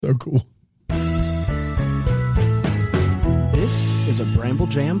so cool. This is a Bramble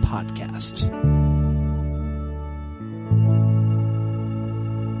Jam podcast.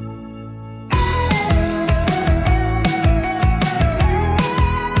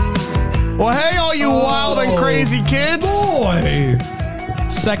 Well, hey, all you wild and crazy kids. Boy,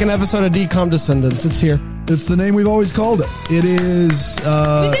 Second episode of Decom Descendants. It's here. it's the name we've always called it. It is. We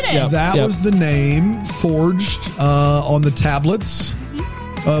did it. That Yep. was the name forged on the tablets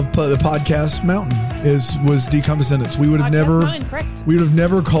of the podcast mountain. Was Decom Descendants. We would have Podcast never. Mountain, correct. We would have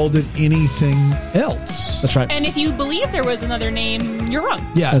never called it anything else. That's right. And if you believe there was another name, you're wrong.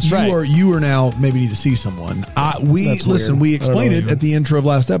 Yeah, That's right. You are now maybe need to see someone. We That's listen. weird. We I don't know explained it either. at the intro of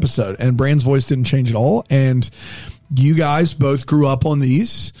last episode, and Brand's voice didn't change at all. And you guys both grew up on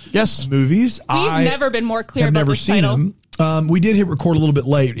these Yes. movies. We've never been more clear have about never this seen title. them. We did hit record a little bit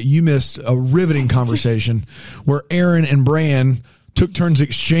late. You missed a riveting conversation where Aaron and Bran took turns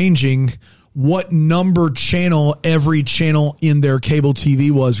exchanging what number channel every channel in their cable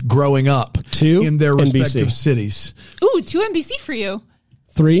TV was growing up Two, in their NBC. respective cities. Ooh, 2 NBC for you.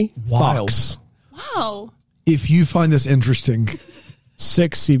 3, Wild. Fox. Wow. If you find this interesting,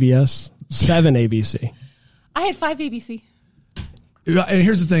 6, CBS. 7, ABC. I had 5 ABC. and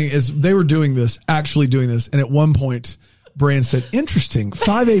here's the thing: is they were actually doing this, and at one point, Bran said, "Interesting,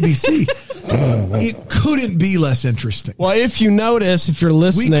 5 ABC." It couldn't be less interesting. Well, if you notice, if you're We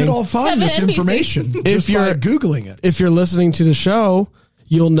listening, could all find 7 this NBC. information just by you're- Googling it. if you're listening to the show,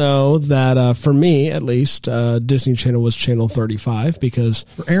 you'll know that for me, at least, Disney Channel was channel 35 because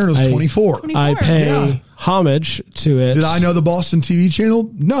For Aaron, it was 24. 24. I pay Yeah. homage to it. Did I know the Boston TV channel?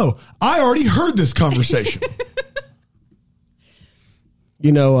 No, I already heard this conversation.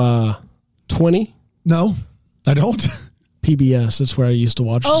 You know, 20 No, I don't. PBS. That's where I used to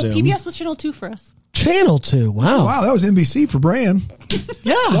watch Oh, Zoom. PBS was channel 2 for us. Channel 2. Wow. Wow, that was NBC for Bran.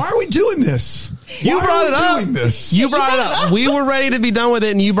 Yeah. Why are we doing this? You Why brought are it we up. doing this? You brought it up. We were ready to be done with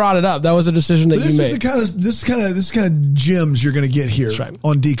it, and you brought it up. That was a decision that This you is made. this kind of gems you're going to get here right.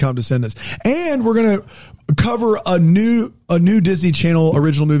 on Decom Descendants, and we're going to cover a new Disney Channel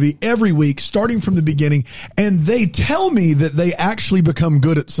original movie every week, starting from the beginning. And they tell me that they actually become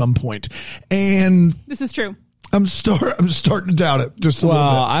good at some point, and This is true. I'm starting to doubt it just a little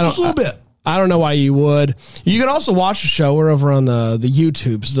bit. Just a little bit. I don't know why you would. You can also watch the show. We're over on the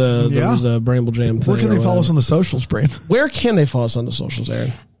YouTubes, the Bramble Jam thing. Where can they follow us on the socials, Brand? Where can they follow us on the socials,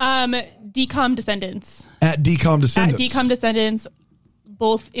 Aaron? Decom Descendants. At Decom Descendants. At Decom Descendants,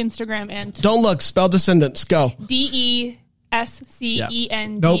 both Instagram and Don't look. Spell Descendants. Go.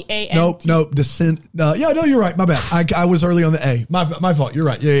 DESCENDANT. Nope. Descent. Yeah, no, you're right. My bad. I was early on the A. My fault. You're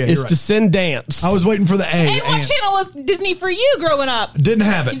right. Yeah, It's you're right. Descendants. I was waiting for the A. And what Ants. channel was Disney for you growing up? Didn't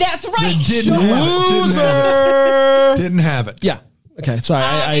have it. That's right. It didn't have it. Loser. Didn't have it. Yeah. Okay. Sorry.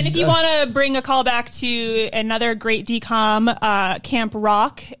 And if you want to bring a call back to another great decom, Camp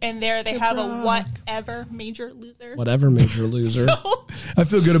Rock, and there they have a whatever major loser. Whatever major loser. So, I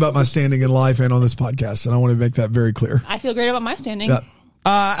feel good about my standing in life and on this podcast, and I want to make that very clear. I feel great about my standing. Yeah.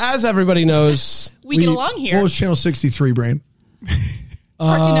 As everybody knows, We get along here. What was Channel 63, Brain?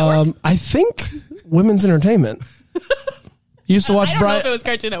 Cartoon Network. I think Women's Entertainment. Used to watch I don't know if it was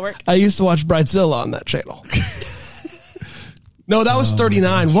Cartoon Network. I used to watch Bridezilla on that channel. No, that was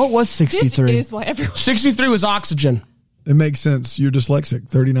 39. What was This 63? is why everyone. 63 was Oxygen. It makes sense. You're dyslexic.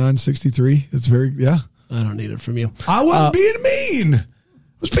 39, 63. It's very, yeah. I don't need it from you. I wasn't being mean. I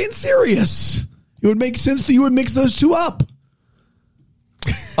was being serious. It would make sense that you would mix those two up.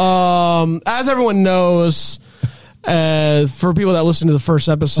 As everyone knows, for people that listen to the first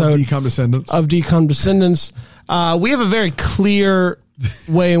episode Decom Descendants. of Decom Descendants, we have a very clear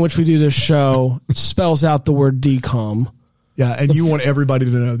way in which we do this show. It spells out the word decom. Yeah, and you want everybody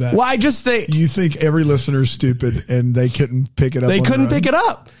to know that. Well, I just think You think every listener is stupid and they couldn't pick it up. they couldn't pick it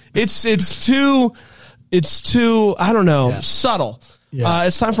up. It's too I don't know, subtle. Yeah.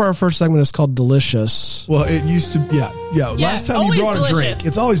 It's time for our first segment. It's called Delicious. Well, it used to, yeah. Last time you always brought a drink, delicious.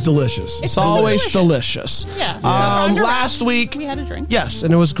 it's always delicious. It's always delicious. Yeah. Last week, we had a drink. yes,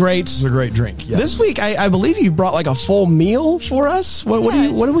 and it was great. It's a great drink. Yes. This week, I believe you brought like a full meal for us. What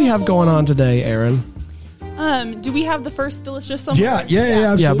do we have going on today, Aaron? Do we have the first delicious somewhere? Yeah,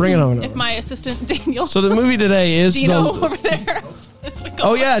 absolutely. Yeah, bring it on. If my assistant Daniel. So the movie today is Dino the. over there. As we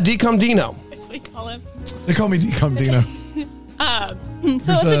call Oh him. yeah, Decom Dino. As we call him. They call me Decom Dino. So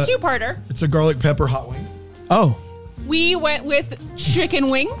it's a two-parter. It's a garlic pepper hot wing. Oh, We went with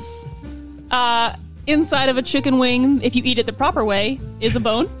chicken wings. Inside of a chicken wing, if you eat it the proper way, is a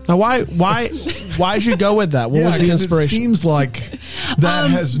bone. now why'd you go with that? What was the 'cause inspiration? It seems like that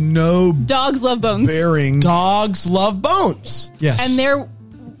has no Dogs love bones. bearing. Dogs love bones. Yes. And there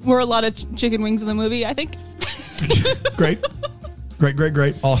were a lot of chicken wings in the movie, I think. Great.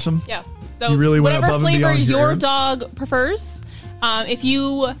 Awesome. Yeah. So You really went whatever above and flavor beyond here, your Aaron. dog prefers, if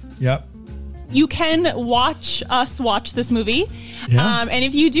you Yep. can watch us watch this movie. Yeah. And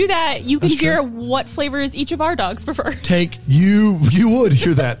if you do that, you can That's hear true. what flavors each of our dogs prefer. Take You would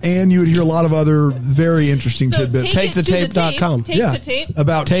hear that, and you would hear a lot of other very interesting So tidbits. Take the tape.com. Take yeah, the tape.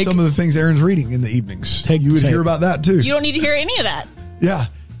 about Take- some of the things Aaron's reading in the evenings. Take you the would tape. hear about that too. You don't need to hear any of that. Yeah,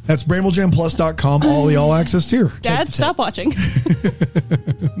 that's BrambleJamPlus.com. All the all access tier. Dad, stop watching.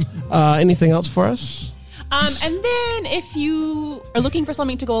 anything else for us? And then if you are looking for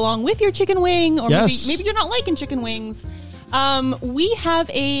something to go along with your chicken wing, or Yes. maybe you're not liking chicken wings, we have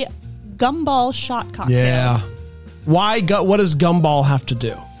a gumball shot cocktail. Yeah. What does Gumball have to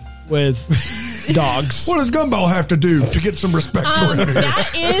do with dogs? What does Gumball have to do to get some respect around here? That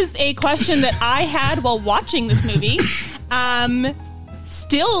is a question that I had while watching this movie.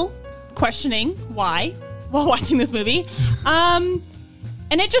 Still questioning why while watching this movie.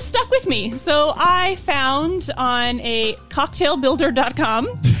 And it just stuck with me. So I found on a cocktailbuilder.com.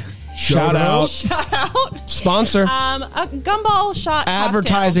 Shout out. Shout out. Sponsor. A gumball shot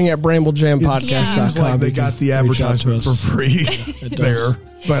Advertising at It BrambleJamPodcast.com. seems like they got the Reach out to advertisement us. for free there,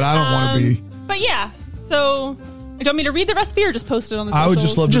 but I don't want to be. cocktail. But yeah, so do you want me to read the recipe or just post it on the I socials? would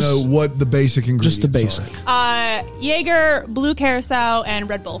just love to Just- know what the basic ingredients Just the basic. are. Jaeger, Blue Curacao, and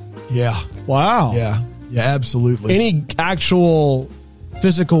Red Bull. Yeah. Wow. Yeah. Yeah, absolutely. Any actual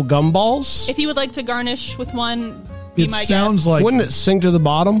physical gumballs? If you would like to garnish with one, be it my sounds guest. like Wouldn't it sink to the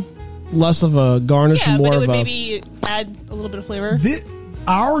bottom? Less of a garnish Yeah, and more but it of would a... maybe add a little bit of flavor.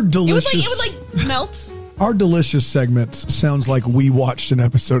 our It would delicious like melt. our delicious segments sounds like we watched an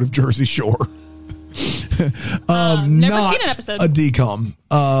episode of Jersey Shore. Never Not seen an episode. a decom.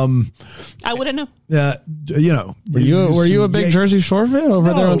 I wouldn't know. You know, Were you a big Jersey Shore fan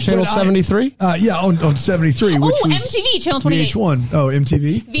over there on Channel 73? Yeah, on 73, which Oh, was MTV, Channel 28. VH1. Oh,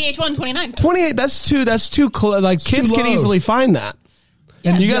 MTV. VH1 29. 28, that's too like kids too can low. easily find that.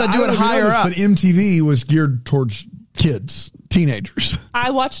 And you got to do I it don't know if you higher up. noticed, But MTV was geared towards kids, teenagers.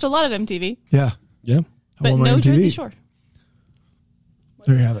 I watched a lot of MTV, Yeah. Yeah. I but want my no MTV. Jersey Shore.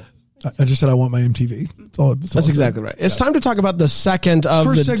 There you have it. I just said I want my MTV. That's all I That's said. exactly right. It's time to talk about the second of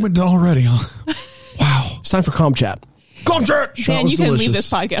First the segment done already, huh? Wow. It's time for Com Chat. Com Chat. Shot Dan, was you can leave delicious. this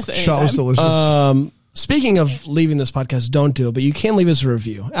podcast at any Shot was time. delicious. Speaking of leaving this podcast, don't do it, but you can leave us a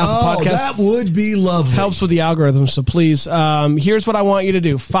review. Apple Podcast that would be lovely. helps with the algorithm, so please, here's what I want you to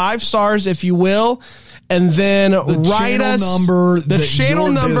do. 5 stars, if you will, and then write channel us number the that channel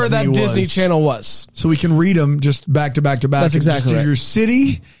your number that Disney Disney was. Channel was. So we can read them just back to back to back. That's and just exactly do right. Your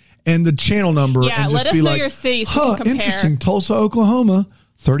city and the channel number. Yeah, and just let us be know like, your city so we can compare. interesting. Tulsa, Oklahoma,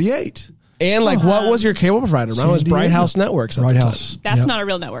 38. And like, what was your cable provider? Mine was CDA. Bright House Networks. at Bright the time. House. That's Yep. not a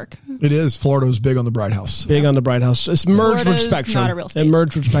real network. It is. Florida's big on the Bright House. Big on the Bright House. It's merged with Florida's Spectrum. not a real state. It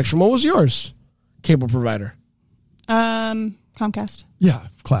merged with Spectrum. What was yours? Cable provider. Comcast. Yeah,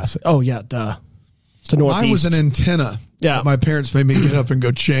 classic. Oh yeah, duh. It's the Northeast. Mine was an antenna. Yeah. that my parents made me get up and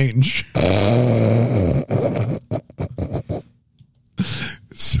go change.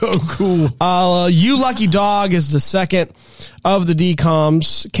 So cool. You Lucky Dog is the second of the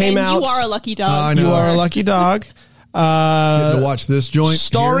DComs. Came And out. you are a lucky dog. I know. You are a lucky dog. Getting to watch this joint.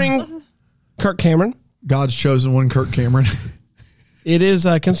 Starring here. Kirk Cameron. God's chosen one, Kirk Cameron. It is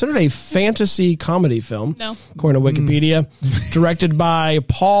considered a fantasy comedy film. No. According to Wikipedia. Directed by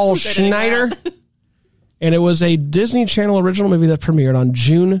Paul editing Schneider. that? And it was a Disney Channel original movie that premiered on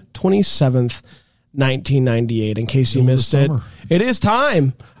June 27th, 1998. In case you Middle of missed the it, summer. it is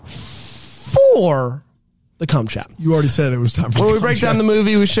time for the Com Chat. You already said it was time for Where we break down the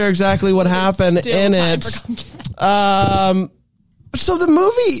movie, we share exactly what happened Still in time it. for Comcast. So the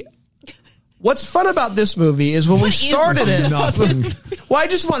movie, what's fun about this movie is when we What is started fun it. about Nothing. Well, I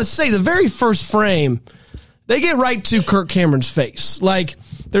just want to say the very first frame, they get right to Kirk Cameron's face. Like,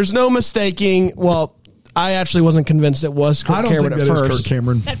 there's no mistaking. Well, I actually wasn't convinced it was Kirk I don't Cameron think at that is first. Kirk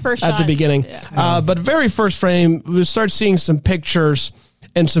Cameron. That first At shot. the beginning. Yeah. But very first frame, we start seeing some pictures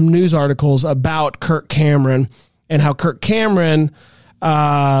and some news articles about Kirk Cameron and how Kirk Cameron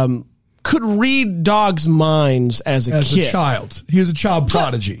could read dogs' minds as a As kid. a child. He was a child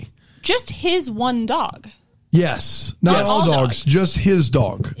prodigy. Just his one dog. Yes. Not Yes. all All dogs, dogs. just his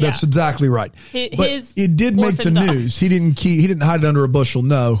dog. That's Yeah. exactly right. But His it did make the orphan dog. news. He didn't hide it under a bushel.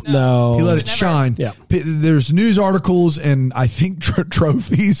 No. No. He let it Never. shine. Yeah. There's news articles and I think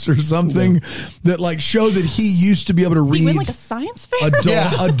trophies or something that like show that he used to be able to He read went like a science fair.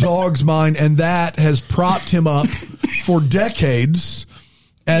 a dog's mind, and that has propped him up for decades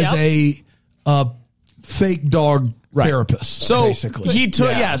as Yep. a fake dog therapist. So basically, he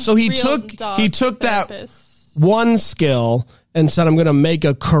took so he Real took dog that therapists. one skill and said, I'm going to make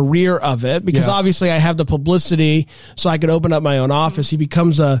a career of it because obviously I have the publicity so I could open up my own office. He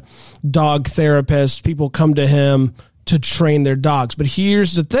becomes a dog therapist. People come to him to train their dogs. But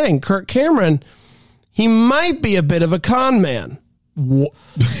here's the thing. Kirk Cameron, he might be a bit of a con man.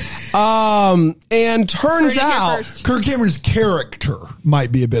 And turns out Kirk Cameron's character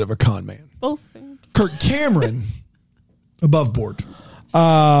might be a bit of a con man. Both. Kirk Cameron, above board.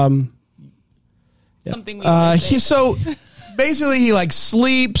 Something we so basically he like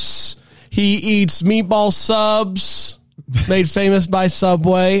sleeps, he eats meatball subs, made famous by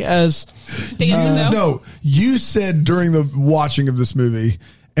Subway as no, you said during the watching of this movie,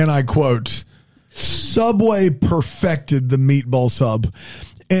 and I quote, Subway perfected the meatball sub,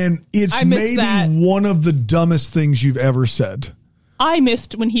 and it's maybe one of the dumbest things you've ever said. I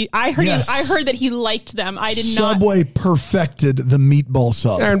missed when I heard that he liked them. I did not. Subway perfected the meatball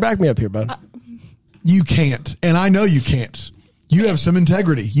sub. Aaron, back me up here, bud. You can't, and I know you can't. You have some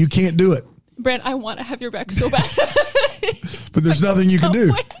integrity. You can't do it. Brent, I want to have your back so bad. But there's nothing you can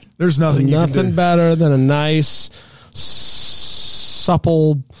do. There's nothing you can do. Nothing better than a nice,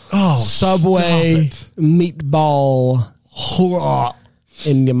 supple Subway meatball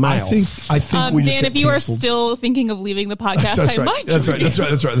in your mouth. I think we just Dan, get if you are canceled. still thinking of leaving the podcast, That's I right. might. That's right. Yeah,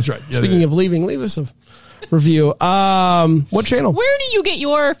 Speaking of leaving, leave us a review. What channel? Where do you get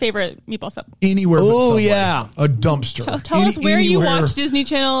your favorite meatball sub? Anywhere but Oh, Subway. yeah. A dumpster. Tell us where you Anywhere. watch Disney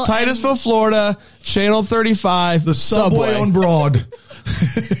Channel. Titusville, Florida, Channel 35, The Subway on Broad.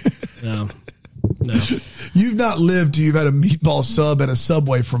 No. You've not lived till you've had a meatball sub at a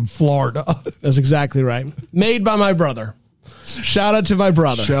Subway from Florida. That's exactly right. Made by my brother. Shout out to my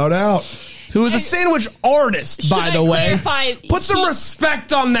brother. Shout out. Who is a sandwich artist, by Should the I way. clarify, Put some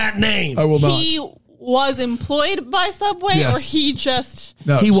respect on that name. I will not. He was employed by Subway, Yes. or he just.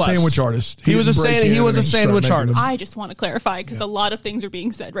 No, He was. sandwich artist. He was a didn't break in and start sandwich making artist. them. I just want to clarify because a lot of things are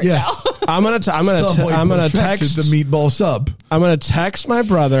being said right Yes. now. I'm gonna Subway perfected text the meatball sub. I'm gonna text my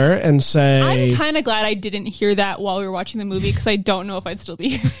brother and say, I'm kind of glad I didn't hear that while we were watching the movie because I don't know if I'd still be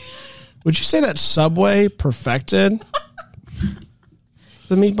here. would you say that Subway perfected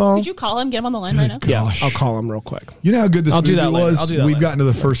the meatball? Could you call him? Get him on the line right now. Yeah, Gosh. I'll call him real quick. You know how good this I'll movie do that later. was? I'll do that We've later. gotten to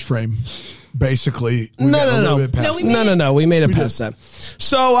the first frame. Basically, we got a little bit past we that. made it. No. We made it past that.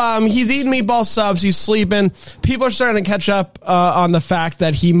 So he's eating meatball subs. He's sleeping. People are starting to catch up on the fact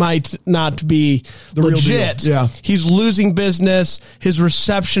that he might not be The real legit. deal. Yeah. He's losing business. His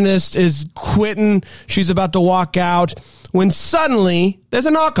receptionist is quitting. She's about to walk out when suddenly there's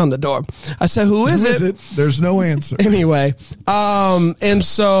a knock on the door. I said, "Who is it?" There's no answer. Anyway, and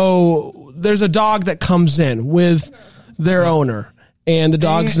so there's a dog that comes in with their owner. And the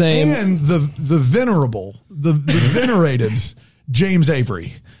dog's name. And the venerable, the venerated James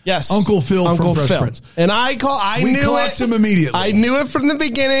Avery. Yes. Uncle Phil from Fresh Prince. And We knew clocked it. him immediately. I knew it from the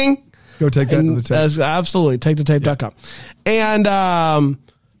beginning. Go take that to the tape. Absolutely. Take the tape.com. And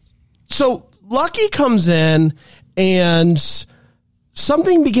so Lucky comes in and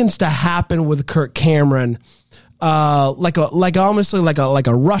something begins to happen with Kirk Cameron. Like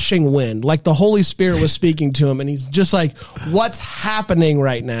a rushing wind, like the Holy Spirit was speaking to him, and he's just like, "What's happening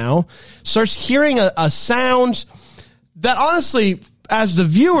right now?" Starts hearing a sound that, honestly, as the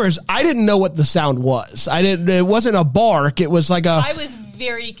viewers, I didn't know what the sound was. It wasn't a bark. It was like I was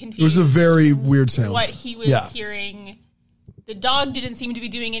very confused. It was a very weird sound. What he was hearing. The dog didn't seem to be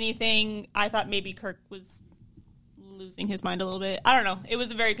doing anything. I thought maybe Kirk was losing his mind a little bit. I don't know. It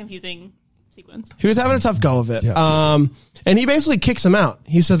was a very confusing sequence. He was having a tough go of it. Yeah. And he basically kicks him out.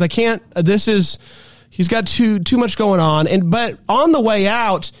 He says, "I can't, he's got too much going on." But on the way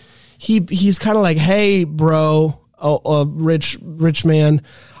out, he's kind of like, "Hey, bro, rich man,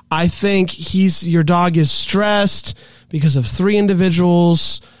 I think your dog is stressed because of 3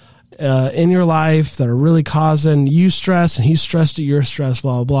 individuals in your life that are really causing you stress, and he's stressed at your stress,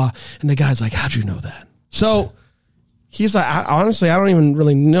 blah, blah, blah." And the guy's like, "How'd you know that?" So he's like, honestly, I don't even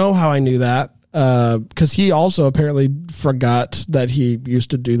really know how I knew that, because he also apparently forgot that he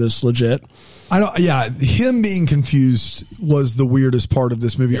used to do this legit. Him being confused was the weirdest part of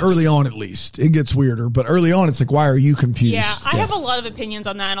this movie. Yes. Early on, at least. It gets weirder, but early on, it's like, why are you confused? Yeah, I have a lot of opinions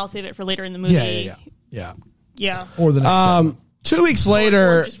on that, and I'll save it for later in the movie. Yeah. Or the next segment. 2 weeks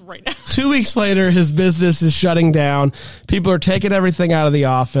later, Or just right now. 2 weeks later, his business is shutting down. People are taking everything out of the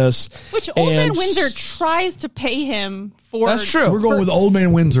office. Which Old Man Windsor tries to pay him for. That's true. We're going with Old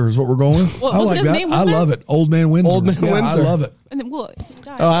Man Windsor is what we're going with. What, I was like his that. name I Windsor? love it. Old Man Windsor. Old Man Yeah, Windsor. I love it. And then, he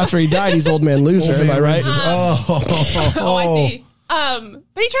died. Oh, after he died, he's Old Man Loser. Old Am Man I right? Windsor. Oh, I see.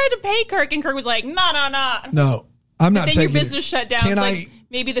 But he tried to pay Kirk, and Kirk was like, "No." No. I'm not then taking your business shut down. Can It's I? like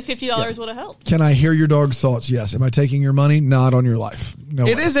maybe the $50 would have helped. Can I hear your dog's thoughts? Yes. Am I taking your money? Not on your life. No.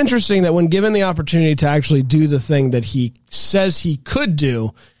 It way. is interesting that when given the opportunity to actually do the thing that he says he could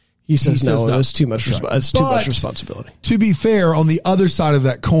do, he says no. It's too much. It's too much responsibility. To be fair, on the other side of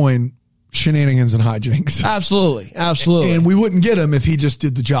that coin, shenanigans and hijinks. Absolutely. And we wouldn't get him if he just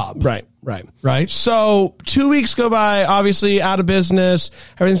did the job. Right. So 2 weeks go by, obviously out of business,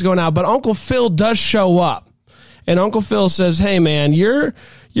 everything's going out, but Uncle Phil does show up. And Uncle Phil says, hey man, you're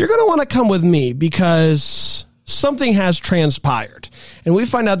going to want to come with me because something has transpired. And we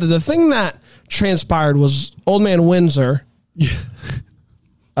find out that the thing that transpired was Old Man Windsor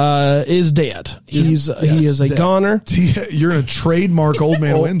is dead. He is a dead. goner. You're going to trademark Old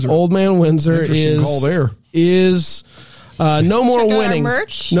Man Windsor. Old Man Windsor is no more Check out winning. Our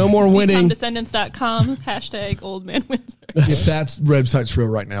merch. No more winning. DecomDescendants.com # Old Man Windsor. If that's website's real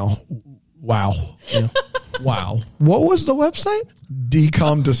right now, wow. Yeah. Wow. What was the website?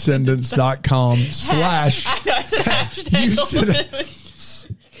 DecomDescendants.com / I know, I said hashtag You Old said Man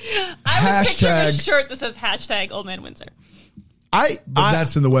Windsor. I was picturing a Hashtag- shirt that says # Old Man Windsor. but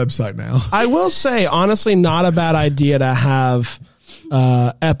that's in the website now. I will say, honestly, not a bad idea to have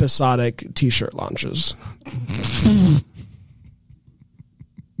episodic T-shirt launches.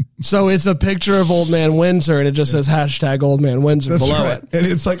 So it's a picture of Old Man Windsor, and it just says # Old Man Windsor That's below right. it. And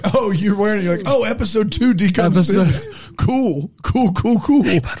it's like, oh, you're wearing it. You're like, oh, episode 2, Decom Descendants. Cool.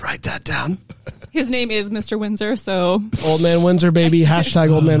 But write that down. His name is Mr. Windsor, so Old Man Windsor, baby. #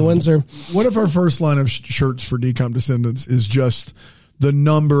 Old Man Windsor. What if our first line of shirts for Decom Descendants is just the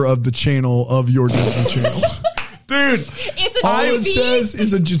number of the channel of your Disney channel? Dude, it's a all it TV. says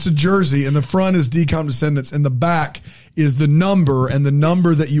is it's a jersey, and the front is Decom Descendants, and the back is the number, and the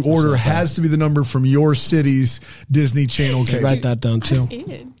number that you order has to be the number from your city's Disney Channel cable. Write that down, too.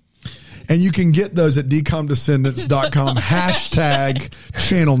 And you can get those at DecomDescendants.com #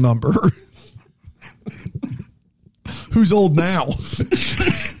 channel number. Who's old now?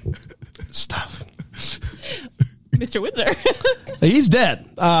 Stuff. Mr. Windsor. He's dead.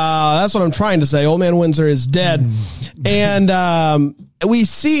 That's what I'm trying to say. Old Man Windsor is dead. And we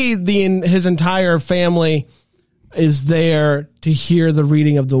see his entire family is there to hear the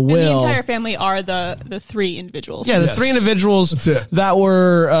reading of the will. And the entire family are the 3 individuals. Yeah, the 3 individuals that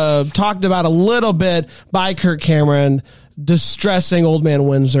were talked about a little bit by Kirk Cameron, distressing Old Man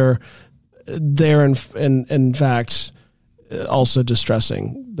Windsor. They're in fact also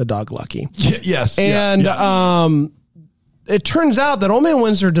distressing the dog Lucky. Yes. And it turns out that Old Man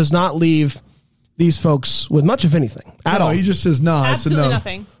Windsor does not leave these folks with much of anything at all. He just says no. Absolutely it's a no.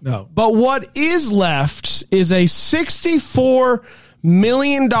 nothing. No. But what is left is a $64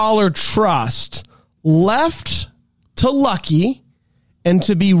 million trust left to Lucky and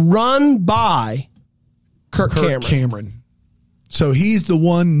to be run by Kirk Cameron. So he's the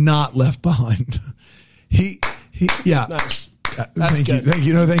one not left behind. Yeah. Nice. Thank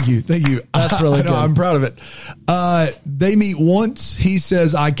you. No, thank you. That's really I know, good. I'm proud of it. They meet once. He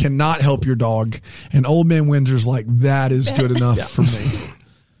says, I cannot help your dog. And Old Man Windsor's like, that is good enough for me.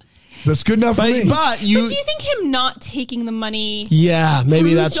 That's good enough for me. But do you think him not taking the money? Yeah,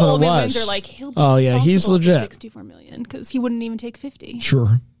 maybe that's what it Old Man was. Windsor, like, he'll be he's legit. 64 million because he wouldn't even take 50.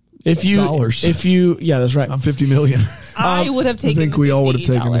 Sure. If you, yeah, that's right. I'm 50 million. I would have taken. I think we all would have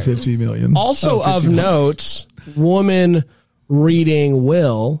taken the 50 million. Also of note, woman reading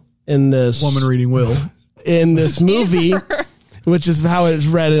will in this Woman reading will. in this movie, which is how it's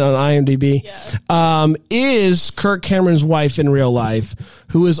read on IMDb, is Kirk Cameron's wife in real life,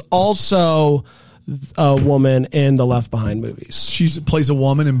 who is also a woman in the Left Behind movies. She plays a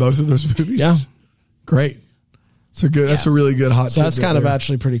woman in both of those movies. Yeah. Great. So good. That's a really good hot. So that's kind of there.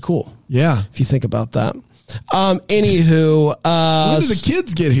 actually pretty cool. Yeah. If you think about that. Anywho, when did the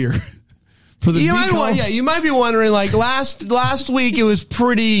kids get here? For the you might be wondering, like last week it was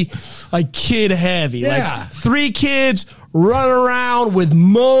pretty like kid heavy. Yeah. Like 3 kids running around with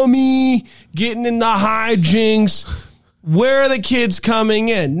mommy, getting in the hijinks. Where are the kids coming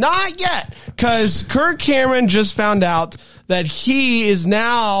in? Not yet, because Kirk Cameron just found out that he is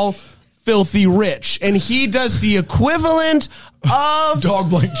now filthy rich, and he does the equivalent of dog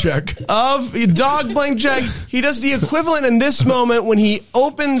blank check. He does the equivalent in this moment when he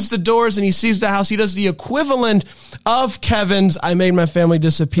opens the doors and he sees the house. He does the equivalent of Kevin's "I made my family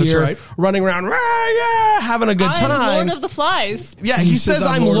disappear," That's right. running around, having a good time. I'm Lord of the Flies. Yeah, he says,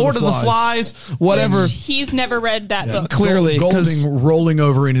 "I'm Lord of the Flies." Whatever. He's never read that book. Clearly, Golding rolling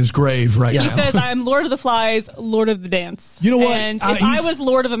over in his grave right He now. says, I'm Lord of the Flies, Lord of the Dance. You know what? And if I was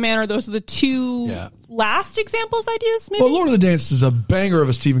Lord of a Manor, those are the 2 last examples I'd use, maybe. Well, Lord of the Dance is a banger of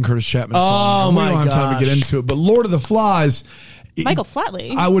a Stephen Curtis Chapman song. Oh, and my we don't have time to get gosh. into it. But Lord of the Flies, Michael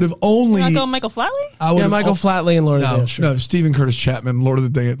Flatley. I would have only. Not going Michael Flatley? I would Yeah, have Michael Flatley and Lord of the Dance. Sure. No, Stephen Curtis Chapman, Lord of the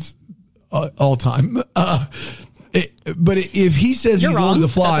Dance, all time. But if he says You're he's Lord wrong. of the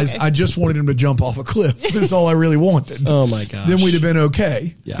Flies, That's okay. I just wanted him to jump off a cliff. That's all I really wanted. Oh, my gosh. Then we'd have been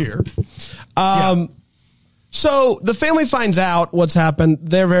okay Yeah. here. So the family finds out what's happened.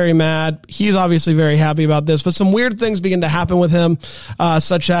 They're very mad. He's obviously very happy about this, but some weird things begin to happen with him,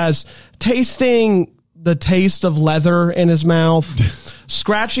 such as tasting the taste of leather in his mouth,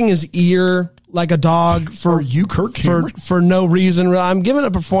 scratching his ear like a dog for Are you Kirk Cameron? for no reason. I'm giving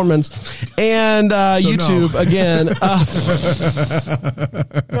a performance, and YouTube no. again.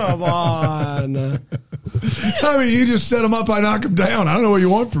 Come on. I mean, you just set him up, I knock him down. I don't know what you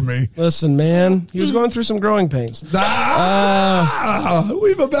want from me. Listen, man, he was going through some growing pains. We've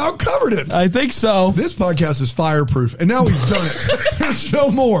about covered it. I think so. This podcast is fireproof, and now we've done it. There's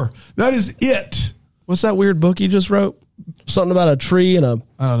no more. That is it. What's that weird book you just wrote? Something about a tree and a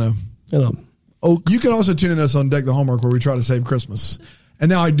I don't know. oak. You can also tune in us on Deck the Hallmark, where we try to save Christmas. And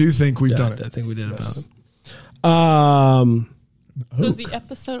now I do think we've done it. I think we did about it. So is the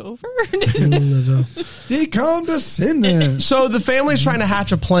episode over? Decondescending. So the family's trying to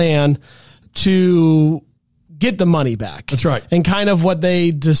hatch a plan to get the money back. That's right. And kind of what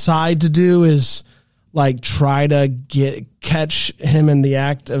they decide to do is like try to catch him in the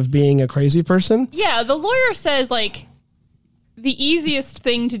act of being a crazy person. Yeah, the lawyer says, like, the easiest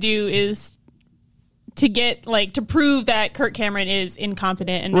thing to do is to get, like, to prove that Kirk Cameron is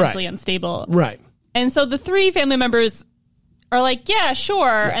incompetent and mentally unstable. Right. And so the three family members are like, yeah, sure.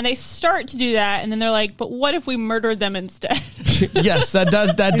 And they start to do that. And then they're like, but what if we murdered them instead? Yes, that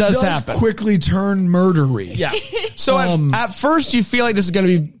does happen. Quickly turn murdery. Yeah. So at first you feel like this is going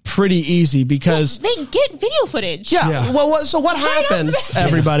to be pretty easy because They get video footage. Yeah. Well, what happens,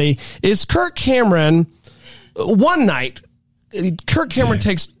 everybody, is Kirk Cameron, one night, Kirk Cameron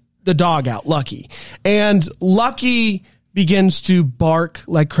takes the dog out, Lucky, and Lucky begins to bark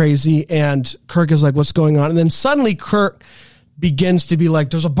like crazy, and Kirk is like, what's going on? And then suddenly Kirk begins to be like,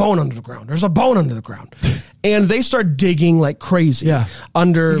 there's a bone under the ground. There's a bone under the ground. And they start digging like crazy. Yeah.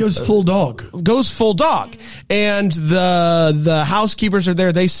 Under He goes full dog. goes full dog. And the housekeepers are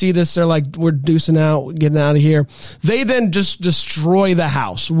there. They see this. They're like, we're deucing out, getting out of here. They then just destroy the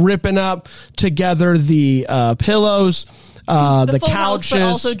house, ripping up together the pillows, the full house, couches. but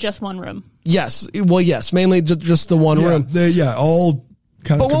also just one room. Yes. Well, yes, mainly just the one room. All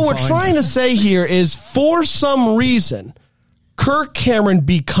kind of But what we're confined. trying to say here is for some reason, Kirk Cameron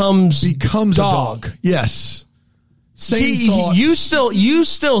becomes a dog. Yes. Same thoughts. You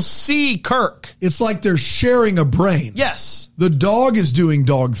still see Kirk. It's like they're sharing a brain. Yes. The dog is doing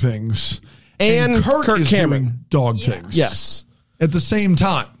dog things. And Kirk is Cameron. doing dog things. Yes. At the same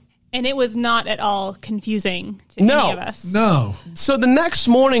time. And it was not at all confusing to No. any of us. No. So the next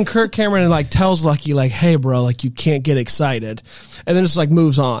morning, Kirk Cameron like tells Lucky like, "Hey, bro, like you can't get excited," and then just like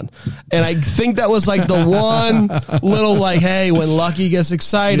moves on. And I think that was like the one little like, "Hey, when Lucky gets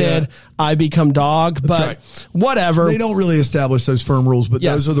excited, Yeah. I become dog." But right. whatever. They don't really establish those firm rules, but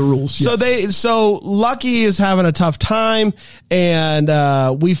Yes. those are the rules. Yes. So Lucky is having a tough time,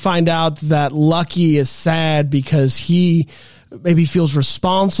 and we find out that Lucky is sad because he maybe feels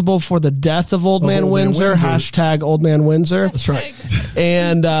responsible for the death of Old Man Old Man Windsor. Windsor. Hashtag Old Man Windsor. That's right.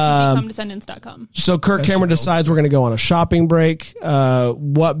 And BecomeDescendants.com. so Kirk Cameron decides we're going to go on a shopping break.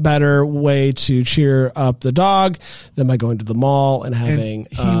 What better way to cheer up the dog than by going to the mall and having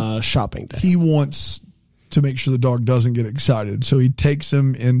a shopping day? He wants to make sure the dog doesn't get excited. So he takes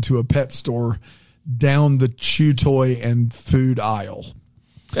him into a pet store down the chew toy and food aisle.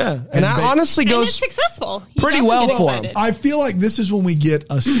 Yeah. And that honestly And goes it's successful. He pretty doesn't well get for him. excited. I feel like this is when we get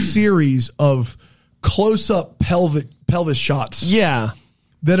a series of close-up pelvis shots Yeah.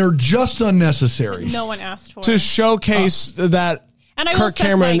 that are just unnecessary. No one asked for To it. showcase that And I will Kirk say,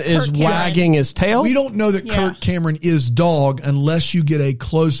 Cameron like, is Kirk Cameron- wagging his tail. We don't know that Yeah. Kirk Cameron is dog unless you get a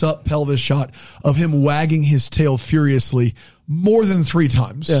close-up pelvis shot of him wagging his tail furiously more than 3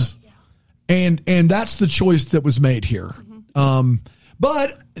 times. Yeah. And that's the choice that was made here.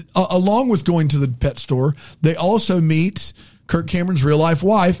 But along with going to the pet store, they also meet Kirk Cameron's real-life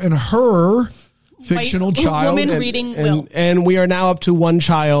wife and her fictional White child. woman reading Will. And we are now up to one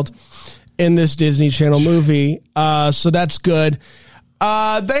child in this Disney Channel movie. So that's good. They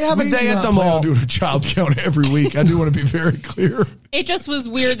have a We day do at not the plan mall. on doing a child count every week. I do want to be very clear. It just was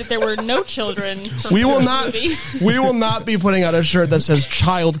weird that there were no children. For We will the not. movie. We will not be putting out a shirt that says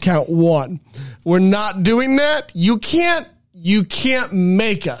 "Child Count 1." We're not doing that. You can't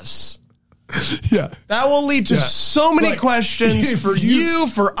make us. Yeah. That will lead to so many Like, questions if for you,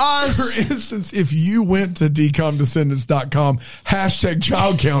 for us. For instance, if you went to decomdescendants.com, hashtag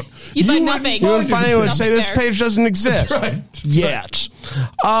child count, You'd find wouldn't nothing. You would find anyone would Nothing say this there. page doesn't exist. That's right. That's Yet.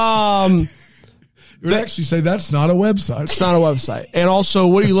 It would actually say that's not a website. It's not a website. And also,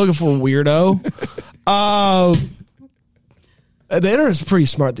 what are you looking for, weirdo? The internet's pretty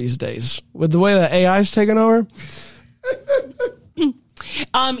smart these days. With the way that AI is taking over.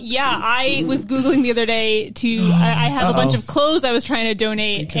 Yeah, I was Googling the other day I have a bunch of clothes I was trying to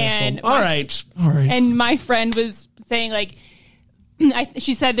donate. And All right. And my friend was saying, like,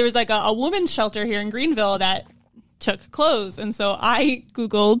 she said there was like a women's shelter here in Greenville that took clothes. And so I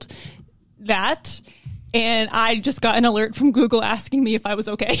Googled that, and I just got an alert from Google asking me if I was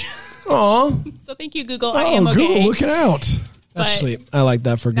okay. Aw. So thank you, Google. I am Oh, okay. Google looking out. That's But sweet. I like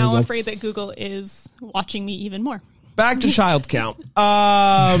that for now Google. I'm afraid that Google is watching me even more. Back to child count.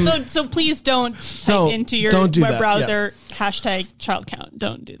 So please don't type into your don't do web that, browser hashtag child count.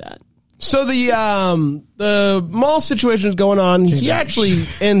 Don't do that. So the mall situation is going on. He actually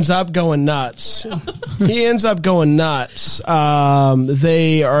ends up going nuts. He ends up going nuts.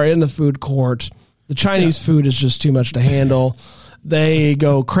 They are in the food court. The Chinese food is just too much to handle. They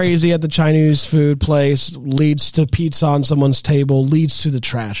go crazy at the Chinese food place, leads to pizza on someone's table, leads to the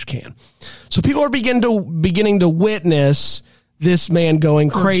trash can. So people are beginning to witness this man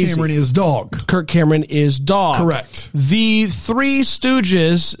going crazy. Cameron is dog. Kirk Cameron is dog. Correct. The Three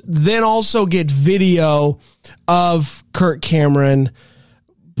Stooges then also get video of Kirk Cameron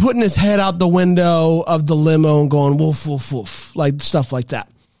putting his head out the window of the limo and going woof, woof, woof, like stuff like that.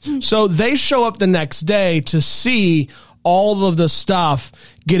 So they show up the next day to see all of the stuff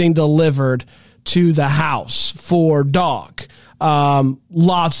getting delivered to the house for dog.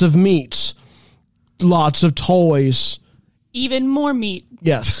 Lots of meats, lots of toys. Even more meat.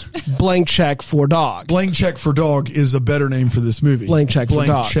 Yes. Blank check for dog. Blank Check for Dog is a better name for this movie. Blank Check for Dog.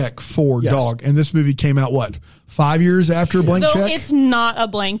 Blank Check for Yes. Dog. And this movie came out, what, 5 years after Blank Though Check? it's not a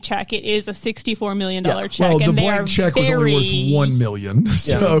blank check. It is a $64 million check. Well, the and they blank are check was only worth very- $1 million.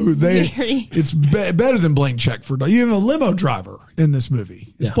 So it's better than Blank Check for Dog. You have a limo driver in this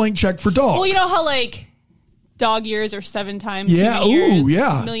movie. It's Blank Check for Dog. Well, you know how like dog years are 7 times Yeah, human ooh, years,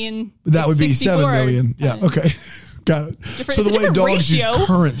 yeah. million. That would be 64. 7 million. Yeah, okay. Got it. So it's the a way different dogs ratio. use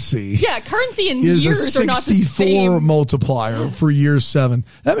currency Yeah, currency and is a years are not the 64 same. multiplier for year 7.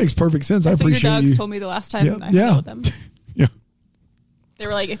 That makes perfect sense. That's I what your appreciate dogs you. told me the last time I hung Yeah. out with them. Yeah. They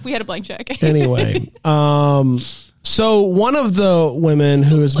were like, if we had a blank check. Anyway, so one of the women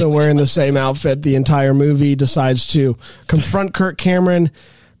who has been wearing the same outfit the entire movie decides to confront Kirk Cameron.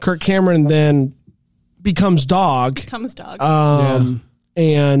 Kirk Cameron then becomes dog Comes dog.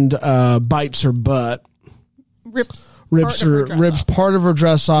 and bites her butt, rips part of her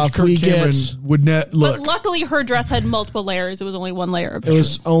dress off. Kirk Cameron would But look. luckily, her dress had multiple layers. It was only one layer of It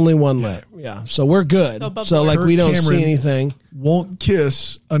was only one layer. Yeah, so we're good. So above So board. like we don't Cameron see anything. Won't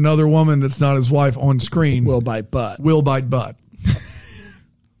kiss another woman that's not his wife on screen. Will bite butt. Will bite butt.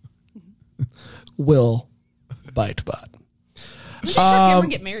 Will bite butt. When did Kirk Cameron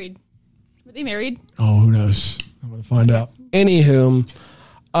get married? Were they married? Oh, who knows? I'm going to find out. Anywho,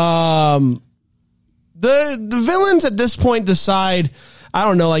 the villains at this point decide, I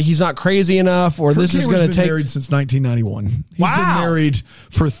don't know, like he's not crazy enough, or this is going to take. Married since 1991. He's Wow. been married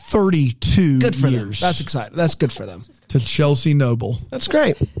for 32 Good for them. years. That's exciting. That's good for them. to Chelsea Noble. That's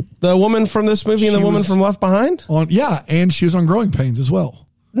great. The woman from this movie and the She woman was- from Left Behind. And she was on Growing Pains as well.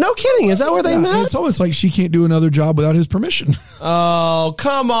 No kidding. Is that where they Yeah, and met? it's almost like she can't do another job without his permission. Oh,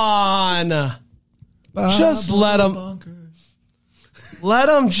 come on. Just let him. Let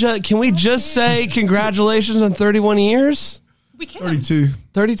him. Can we just say congratulations on 31 years? We can. 32.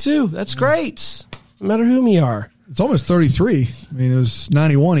 32. That's great. No matter whom you are. It's almost 33. I mean, it was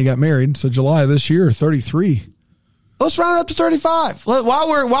 91 he got married, so July of this year, 33. Let's round it up to 35. While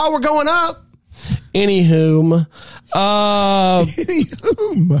we're going up. Anywho,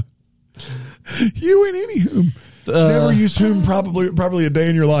 Any-whom. You and any-whom. Never used whom probably a day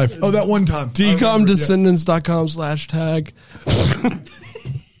in your life. Oh, that one time. decomdescendants.com/tag.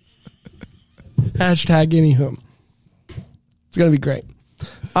 Hashtag anywhom. It's going to be great.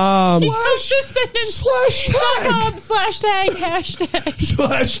 /tag.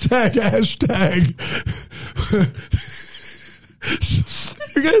 /tag.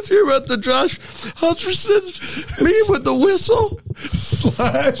 You guys hear about the Josh Hutcherson meme with the whistle?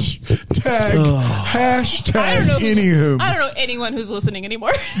 #hashtag anywho. I don't know anyone who's listening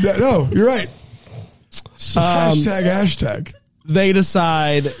anymore. No, you're right. Hashtag. They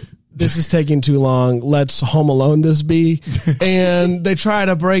decide this is taking too long. Let's Home Alone this be. And they try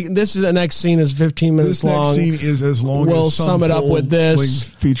to break. This is the next scene is 15 minutes long. This next scene is as long We'll as some sum it up with this.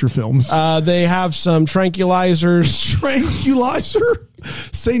 full-length feature films. They have some tranquilizers. Tranquilizer?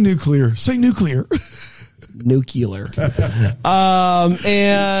 Say nuclear. Say nuclear. Nuclear.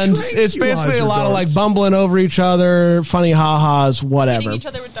 And it's basically a lot of like darts. bumbling over each other, funny ha-has, whatever. Hitting each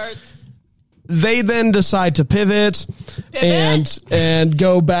other with darts. They then decide to pivot and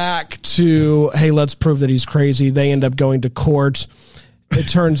go back to, hey, let's prove that he's crazy. They end up going to court. It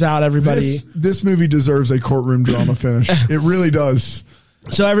turns out everybody. This movie deserves a courtroom drama finish. It really does.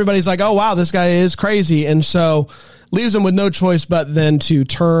 So everybody's like, oh, wow, this guy is crazy. And so leaves him with no choice but then to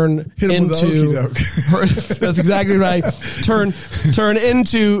turn Hit him with into. the okey-doke. That's exactly right. Turn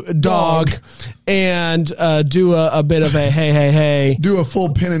into dog and do a bit of a hey. Do a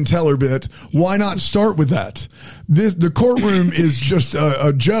full Penn and Teller bit. Why not start with that? The courtroom is just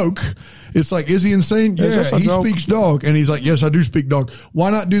a joke. It's like, is he insane? It's Yeah, just a he joke. speaks dog, and he's like, yes, I do speak dog. Why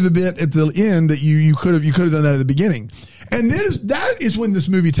not do the bit at the end that you could have done that at the beginning? And then that is when this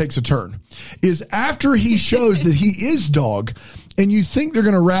movie takes a turn. Is after he shows that he is dog, and you think they're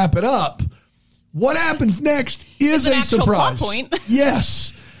going to wrap it up. What happens next is It's an a actual surprise. plot point.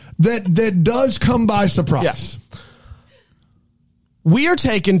 Yes, that does come by surprise. We are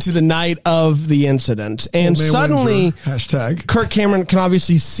taken to the night of the incident, and Old man suddenly Windsor, hashtag. Kirk Cameron can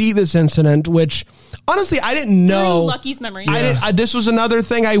obviously see this incident, which honestly I didn't know. Through Lucky's memory. This was another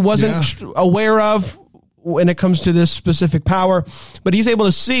thing I wasn't aware of when it comes to this specific power, but he's able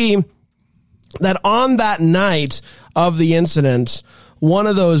to see that on that night of the incident, one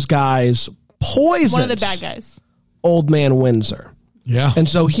of those guys poisoned One of the bad guys. Old Man Windsor. Yeah. And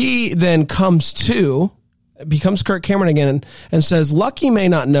so he then becomes Kirk Cameron again and says, Lucky may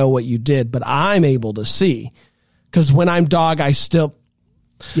not know what you did, but I'm able to see. Because when I'm dog, I still...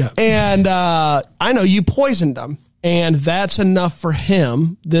 Yeah. And I know you poisoned him. And that's enough for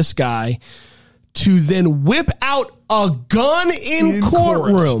him, this guy, to then whip out a gun in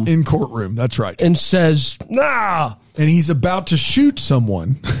courtroom. In courtroom, that's right. And says, nah. And he's about to shoot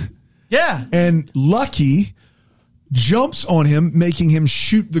someone. Yeah. And Lucky jumps on him, making him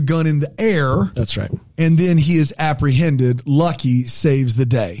shoot the gun in the air. That's right. And then he is apprehended. Lucky saves the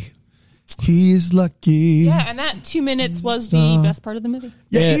day. He's lucky. Yeah, and that 2 minutes was the best part of the movie.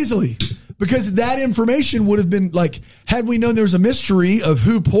 Yeah, easily. Because that information would have been like, had we known there was a mystery of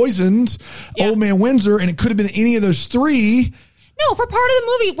who poisoned Old Man Windsor, and it could have been any of those three. No, for part of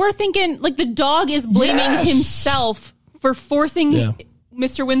the movie, we're thinking like the dog is blaming himself for forcing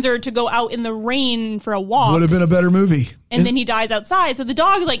Mr. Windsor to go out in the rain for a walk. Would have been a better movie. And then he dies outside. So the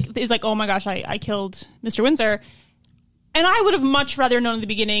dog is like, oh my gosh, I killed Mr. Windsor. And I would have much rather known in the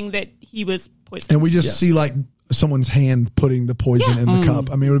beginning that he was poisoned. And we just see like someone's hand putting the poison in the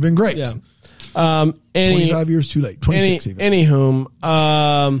cup. I mean, it would have been great. Yeah. 25 years too late. 26 even.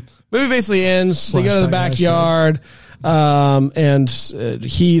 Movie basically ends. They go to the Hashtag, backyard, and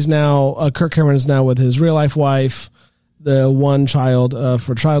he's now Kirk Cameron is now with his real life wife, the one child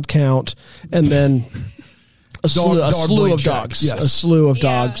for child count, and then a slew blank of check. dogs. Yes. A slew of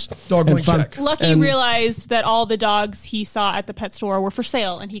Yeah. dogs. Dog And blank fun- check. Lucky realized that all the dogs he saw at the pet store were for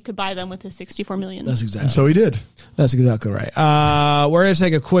sale and he could buy them with his $64 million. That's exactly. And so he did. That's exactly right. We're going to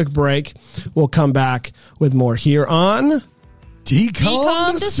take a quick break. We'll come back with more here on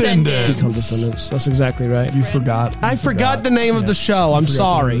Decondescending. Decondescendants. That's exactly right. You forgot. I forgot the name of the show. I'm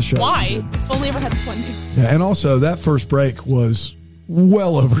sorry. Why? It's only ever had one name. Yeah, and also that first break was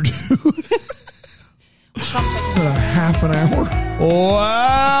well overdue. A half an hour.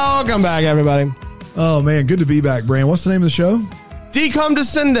 Welcome back, everybody. Oh man, good to be back, Bran. What's the name of the show?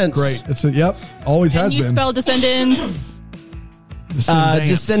 Decondescendants. Great. It's yep. Always And has you been. spell descendants. Descendants.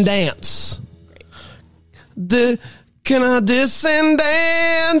 Can I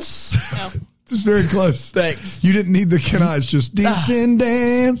descendants? No. It's very close. Thanks. You didn't need the can I. It's just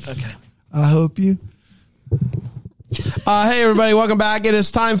descendants. Okay. I hope you. Hey, everybody. Welcome back. It is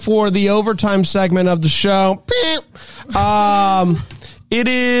time for the overtime segment of the show. It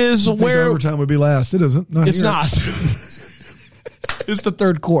is I think where overtime would be last. It isn't. it's here. not. It's the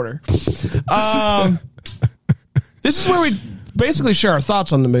third quarter. This is where we basically share our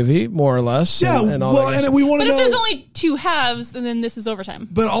thoughts on the movie, more or less. Yeah. and all well, that. and we want But to if there's know. only two halves, and then this is overtime.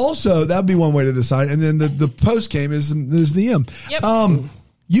 But also, that'd be one way to decide. And then the post game is the M. Yep.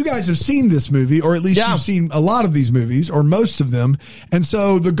 You guys have seen this movie, or at least Yeah. you've seen a lot of these movies, or most of them. And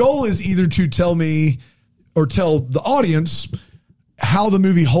so the goal is either to tell me or tell the audience how the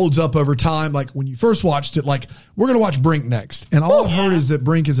movie holds up over time. Like when you first watched it, like we're going to watch Brink next. And all I've heard is that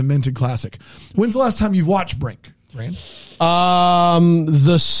Brink is a minted classic. When's the last time you've watched Brink, Rand?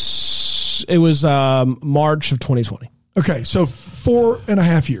 The was March of 2020. Okay, so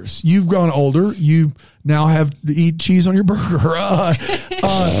 4.5 years. You've grown older. You now have to eat cheese on your burger. You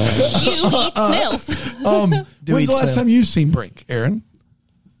eat snails. When's the last time you've seen Brink, Aaron?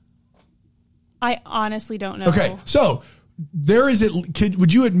 I honestly don't know. Okay, so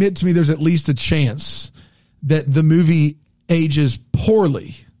would you admit to me there's at least a chance that the movie ages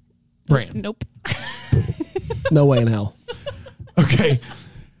poorly, Brand? Nope. No way in hell. Okay.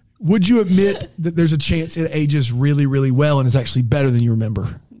 Would you admit that there's a chance it ages really, really well and is actually better than you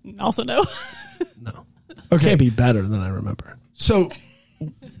remember? Also no. No. Okay. Can't be better than I remember. So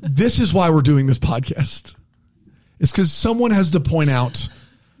this is why we're doing this podcast. It's because someone has to point out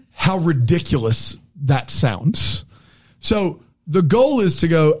how ridiculous that sounds. So the goal is to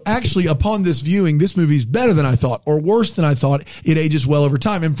go, actually, upon this viewing, this movie's better than I thought or worse than I thought. It ages well over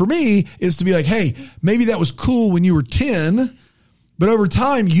time. And for me, is to be like, hey, maybe that was cool when you were 10, but over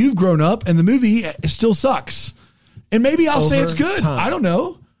time, you've grown up and the movie still sucks. And maybe I'll say it's good. Overtime. I don't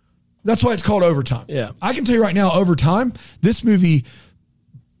know. That's why it's called Overtime. Yeah. I can tell you right now, Overtime, this movie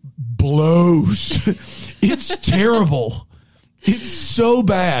blows. It's terrible. It's so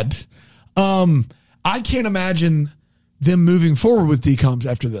bad. I can't imagine them moving forward with DCOMs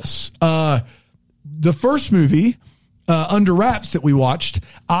after this. The first movie, Under Wraps, that we watched,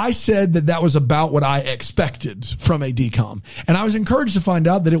 I said that was about what I expected from a DCOM. And I was encouraged to find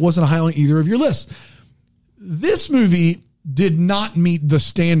out that it wasn't high on either of your lists. This movie did not meet the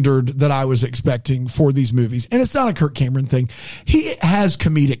standard that I was expecting for these movies. And it's not a Kirk Cameron thing. He has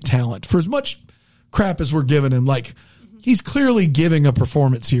comedic talent. For as much crap as we're giving him, like, he's clearly giving a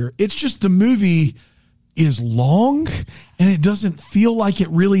performance here. It's just the movie is long and it doesn't feel like it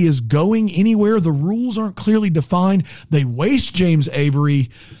really is going anywhere. The rules aren't clearly defined. They waste James Avery.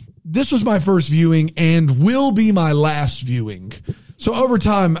 This was my first viewing and will be my last viewing. So over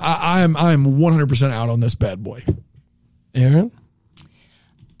time, I'm 100% out on this bad boy. Aaron?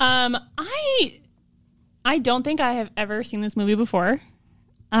 I don't think I have ever seen this movie before.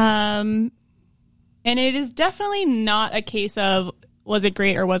 And it is definitely not a case of, was it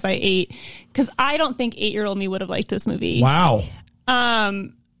great or was I 8? Because I don't think 8-year-old me would have liked this movie. Wow.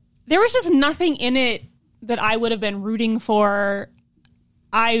 There was just nothing in it that I would have been rooting for.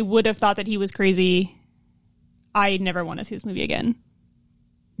 I would have thought that he was crazy. I never want to see this movie again.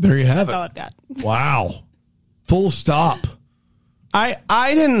 There you have That's all it. I've got. Wow. Full stop. I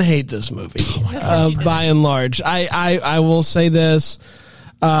didn't hate this movie by and large. I will say this.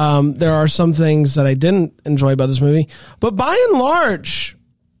 There are some things that I didn't enjoy about this movie, but by and large,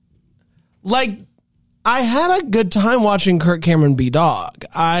 like, I had a good time watching Kirk Cameron be dog.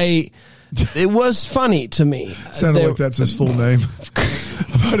 It was funny to me. Sounded like that's his full name.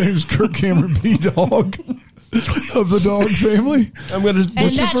 My name's Kirk Cameron B. Dog of the Dog family. I'm gonna. And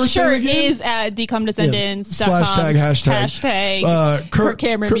What's your that first shirt name again? is at DCOMDescendants.com. #hashtag. Kirk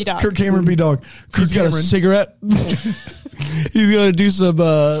Cameron B. Dog. Kirk Cameron B. Dog. Kirk He's got Cameron. a cigarette. He's gonna do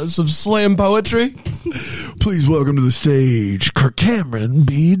some slam poetry. Please welcome to the stage, Kirk Cameron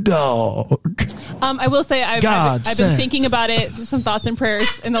B. Dog. I will say I've God been says. thinking about it, some thoughts and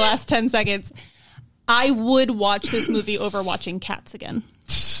prayers in the last 10 seconds. I would watch this movie over watching Cats again.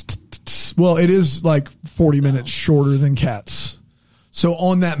 Well, it is like 40 minutes shorter than Cats. So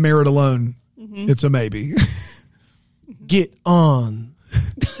on that merit alone, it's a maybe. Get on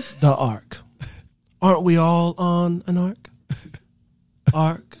the ark. Aren't we all on an ark?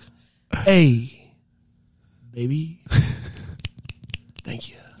 Ark. A. Baby. Thank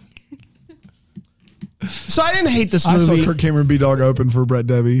you. So I didn't hate this I movie. saw Kirk Cameron B. Dog open for Brett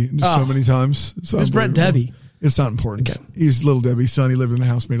Debbie so many times. Who's Brett Debbie? It's not important. He's Little Debbie's son. He lived in a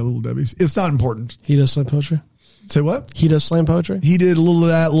house made of Little Debbie's. It's not important. He does slam poetry? Say what? He does slam poetry? He did a little of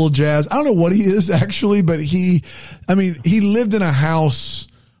that, a little jazz. I don't know what he is actually, but he lived in a house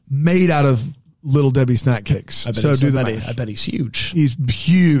made out of Little Debbie snack cakes. I bet, So do the I math. bet he's huge. He's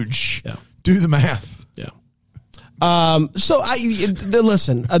huge. Yeah. Do the math. Yeah. So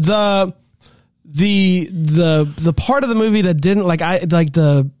listen, the part of the movie that didn't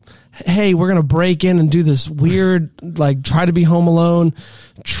hey, we're gonna break in and do this weird, like, try to be home alone,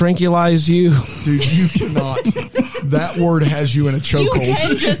 tranquilize you. Dude, you cannot. That word has you in a You chokehold.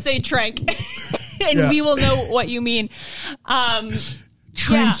 can just say trank, and Yeah. we will know what you mean.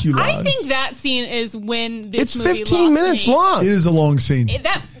 Tranquilize. Yeah, I think that scene is when this It's movie 15 lost minutes me. long. It is a long scene.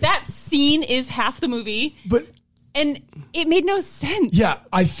 That scene is half the movie, But and it made no sense. yeah,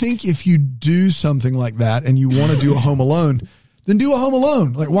 I think if you do something like that and you want to do a Home Alone, then do a Home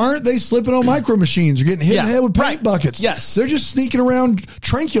Alone. Like, why aren't they slipping on micro machines or getting hit in the head with paint right. buckets? Yes. They're just sneaking around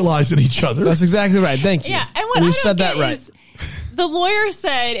tranquilizing each other. That's exactly right. Thank you. Yeah, and what you I don't said that get right. is The lawyer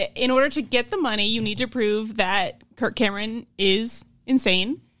said in order to get the money, you need to prove that Kirk Cameron is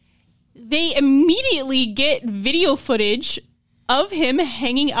insane. They immediately get video footage of him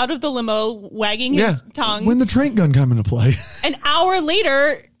hanging out of the limo, wagging his tongue. When the trank gun come into play. An hour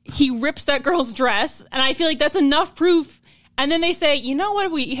later, he rips that girl's dress, and I feel like that's enough proof. And then they say, you know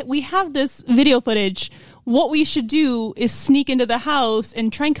what, we have this video footage. What we should do is sneak into the house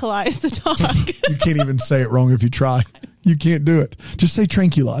and tranquilize the dog. You can't even say it wrong if you try. You can't do it. Just say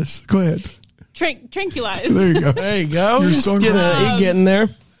tranquilize. Go ahead. Tranquilize. There you go. There you go. You're You're so you're getting there.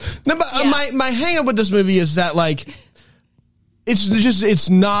 No, but Yeah. my hang up with this movie is that like it's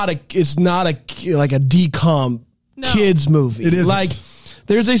not a like a decom kids movie. It isn't. Like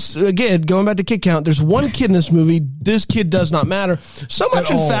there's again going back to kid count. There's one kid in this movie. This kid does not matter so much.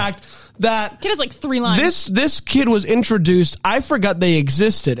 At In all. fact, that Kid has like 3 lines. this kid was introduced. I forgot they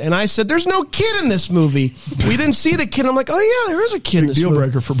existed, and I said, "There's no kid in this movie." We didn't see the kid. I'm like, "Oh yeah, there is a kid in Big this deal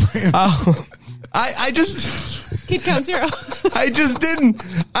movie." breaker for Brand. I just. Kid count 0. I didn't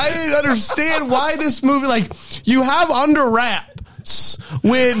understand why this movie, like, you have Under Wraps,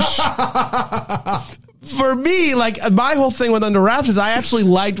 which for me, like, my whole thing with Under Wraps is I actually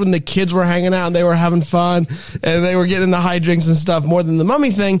liked when the kids were hanging out and they were having fun and they were getting into hijinks and stuff more than the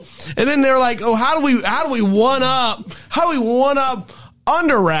Mummy thing. And then they're like, oh, how do we one up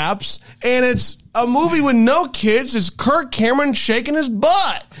Under Wraps? And it's a movie with no kids. It's Kirk Cameron shaking his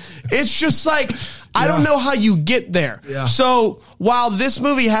butt. It's just like, I don't know how you get there. Yeah. So while this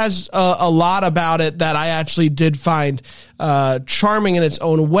movie has a lot about it that I actually did find charming in its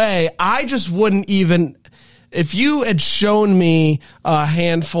own way, I just wouldn't even, if you had shown me a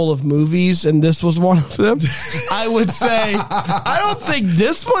handful of movies and this was one of them, I would say, I don't think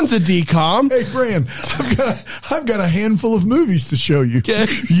this one's a decom. Hey, Brand, I've got a handful of movies to show you. Okay.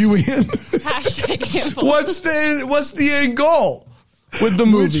 You in? Hashtag handful. What's the end goal with the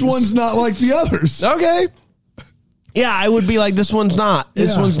movies? Which one's not like the others? Okay. Yeah, I would be like, this one's not.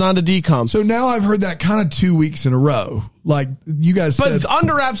 This Yeah. one's not a decom. So now I've heard that kind of 2 weeks in a row. Like you guys But said.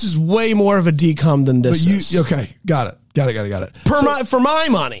 Under Wraps is way more of a decom than this is. Okay, got it. For my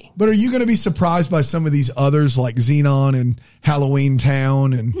money. But are you going to be surprised by some of these others like Xenon and Halloween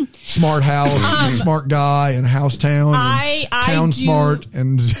Town and Smart House and Smart Guy and House Town and I Town do- Smart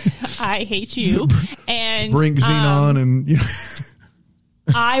and I hate you. And Brink Xenon and you know,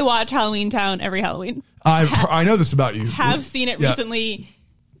 I watch Halloween Town every Halloween. I know this about you. Have seen it Yeah. recently.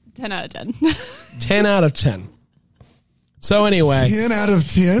 10 out of 10. 10 out of 10. So anyway. 10 out of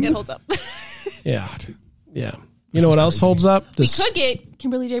 10. It holds up. Yeah. Yeah. You know what else holds up? We could get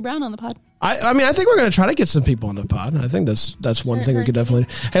Kimberly J. Brown on the pod. I mean, I think we're going to try to get some people on the pod. I think that's one thing we could definitely do.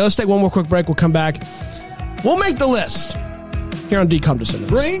 Hey, let's take one more quick break. We'll come back. We'll make the list here on Decom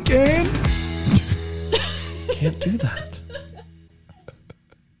Descendants. Brink and Can't do that.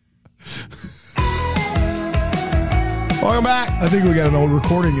 Welcome back. I think we got an old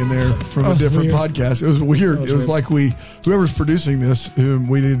recording in there from a different weird. podcast. It was weird. It was weird. like whoever's producing this, whom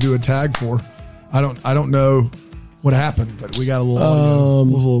we need to do a tag for. I don't know what happened, but we got a little audio, a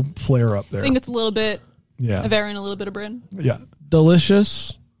little flare up there. I think it's a little bit Yeah, of Aaron, a little bit of Bryn. yeah.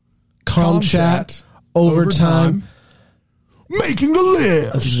 Delicious. Calm chat. Overtime. Making the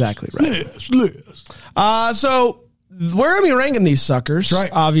list. That's exactly right. List. So we're gonna be ranking these suckers. That's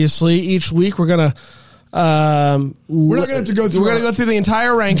right. Obviously, each week we're gonna. We're not going to have to go through. We're gonna go through the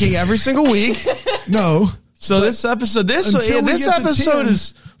entire ranking every single week. No. So this episode, this until we get to episode 10.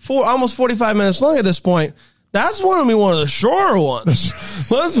 is almost 45 minutes long at this point. That's one of the shorter ones.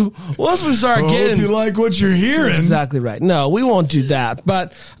 Once we start I hope getting. you like what you're hearing. Exactly right. No, we won't do that.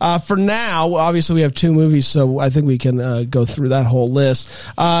 But for now, obviously, we have 2 movies, so I think we can go through that whole list.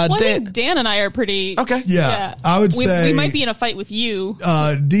 Well, I think Dan and I are pretty. Okay. Yeah, I would say we might be in a fight with you.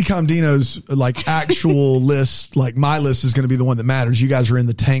 Decom Dino's like actual list, like my list is going to be the one that matters. You guys are in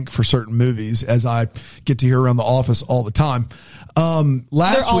the tank for certain movies, as I get to hear around the office all the time. Last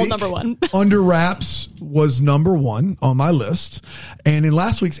They're all week, number 1. Under Wraps was number 1 on my list. And in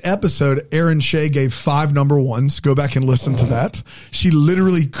last week's episode, Erin Shea gave 5 number 1s. Go back and listen to that. She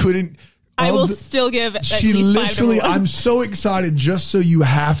literally couldn't. I will still give. She literally, I'm so excited just so you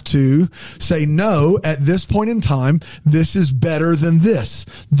have to say no at this point in time. This is better than this.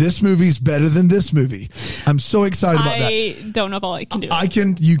 This movie's better than this movie. I'm so excited about that. I don't know if I can do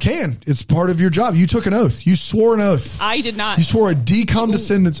it. You can. It's part of your job. You took an oath. You swore an oath. I did not. You swore a Decom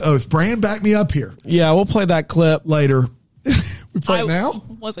Descendants oath. Brand, back me up here Yeah, we'll play that clip. later. We play it now?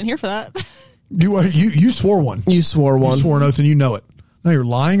 Wasn't here for that. You swore one. You swore one. You swore an oath and you know it. Now you're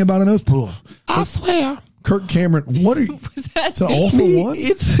lying about an oath. I swear. Kirk Cameron, what are you? that It's an all for one.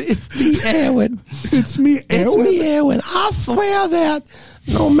 It's me, Erwin. It's me, It's me, Erwin. I swear that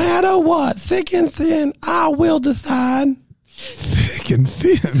no matter what, thick and thin, I will decide. Thick and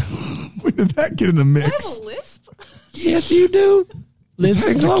thin. When did that get in the I have mix? a lisp. Yes, you do.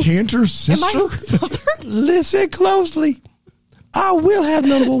 Listen The close. Cantor's Am I sister? southern? Listen closely. I will have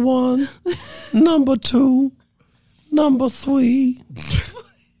number 1, number 2, number 3,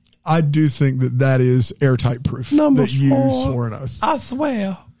 I do think that is airtight proof number that you 4. swore an oath. I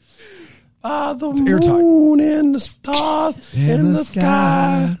swear. By the airtight. moon and the stars in the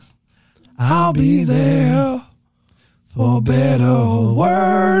sky, I'll be there for better or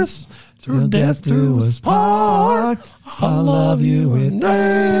worse. Through death do us part. I'll love you with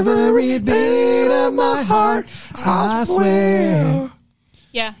every beat of my heart. I swear.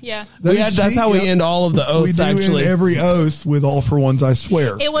 Yeah. That's how we end all of the oaths, We do actually. end every oath with all for ones, I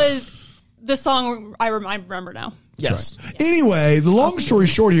swear. It was the song I remember now. Yes. Anyway, the long story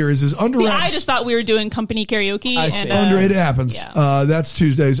short here is Under See, Wraps. I just thought we were doing company karaoke. I see. And, It happens. yeah. That's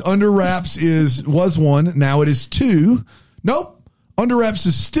Tuesdays. Under Wraps was 1. Now it is 2. Nope. Under Wraps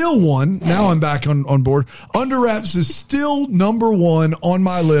is still 1. Now I'm back on board. Under Wraps is still number 1 on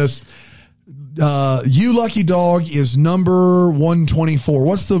my list. You Lucky Dog is number 124.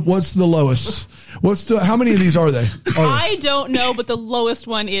 What's the lowest? How many of these are they? I don't know, but the lowest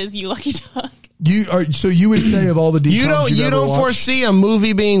one is You Lucky Dog. So you would say of all the DComs You don't foresee a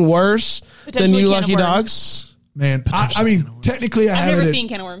movie being worse than Potentially You Can of Lucky Worms. Dogs? Man, I mean, technically I I've have never it. seen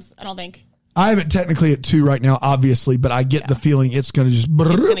Can of Worms, I don't think. I have it technically at 2 right now, obviously, but I get the feeling it's going to just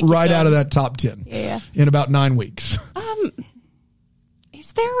gonna keep right out of going. that top 10 Yeah. in about 9 weeks.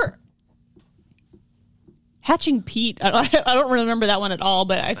 Is there Hatching Pete? I don't remember that one at all,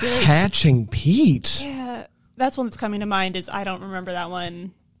 but I feel like Hatching Pete. yeah, that's one that's coming to mind. Is I don't remember that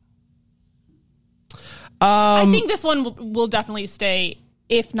one. I think this one will definitely stay,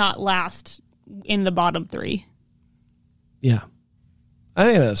 if not last, in the bottom 3. Yeah. I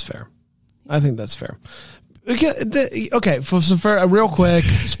think that's fair. Okay, for a real quick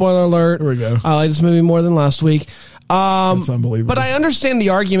spoiler alert. Here we go. I like this movie more than last week. That's unbelievable. But I understand the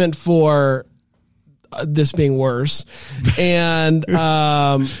argument for this being worse. And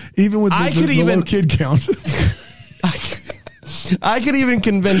Even with I the could low even- kid count. I could even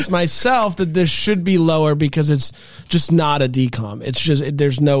convince myself that this should be lower because it's just not a DCOM. It's just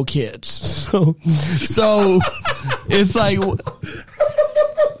there's no kids. So it's like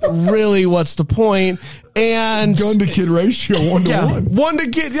really what's the point? And Gun to kid ratio 1 to 1. 1 to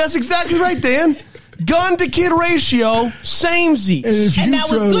kid. That's exactly right, Dan. Gun to kid ratio, samesies. If And you that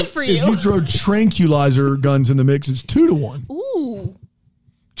was good for If you. you throw tranquilizer guns in the mix, it's 2 to 1. Ooh,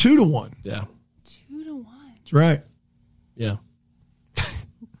 2 to 1. Yeah. 2 to 1. That's right. Yeah.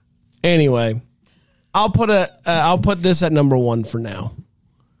 Anyway, I'll put this at number 1 for now.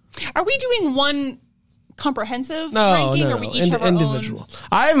 Are we doing one comprehensive No, ranking, no, or we each have our individual. own?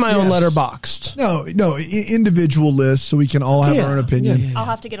 I have my own Yes. letterboxed. No, individual lists so we can all have Yeah. our own opinion. Yeah, I'll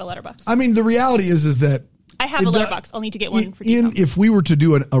have to get a letterbox. I mean, the reality is that I have a it do- letterbox. I'll need to get one for DCOM. if we were to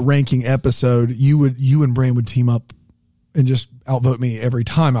do a ranking episode, you and Bran would team up and just outvote me every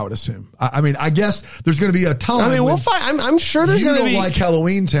time, I would assume. I mean, I guess there's going to be a time. I mean, we'll when find. I'm sure there's you going to don't be. like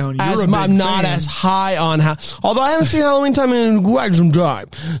Halloween Town. You're a big I'm not fan. as high on although I haven't seen Halloween Time in quite some time.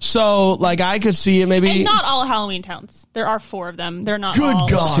 So like I could see it maybe. And not all Halloween towns. There are 4 of them. They're not Good all.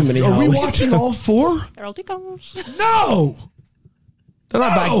 God. too many Are we Halloween. watching all 4? They're all DCOMs. No. they're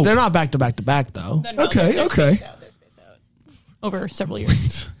not No. back. They're not back to back to back though. No, Okay, they're okay. spaced out. They're spaced out over several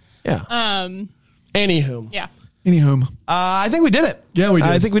years. Yeah. Anywho, Yeah. Anywho. I think we did it. Yeah, we did.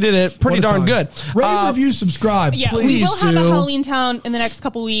 I think we did it pretty What a darn time. good. Rate, review, subscribe. Yeah, we please. will have a do. Halloween Town in the next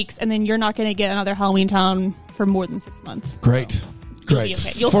couple weeks, and then you're not going to get another Halloween Town for more than 6 months. Great. You'll be Great.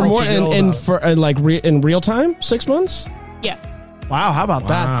 okay. You'll For more forget. all and about it. for in real time, 6 months. Yeah. Wow, how about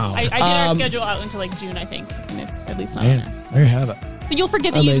Wow. I did our schedule out until like June, I think, and it's at least not Man, in there. there you have it. So you'll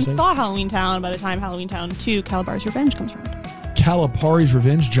forget that you Amazing. even saw Halloween Town by the time Halloween Town 2, Calabar's Revenge comes around. Calipari's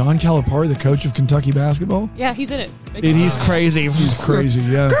Revenge. John Calipari, the coach of Kentucky basketball. Yeah, he's in it. that? Dude, he's crazy. Crazy,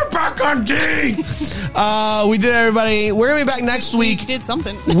 yeah. Get back on D. We did it, everybody. We're gonna be back next He week did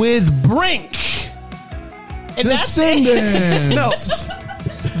something. with Brink. And that's it. Descendants. No,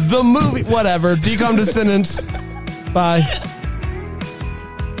 the movie. Whatever. Decom Descendants. Bye.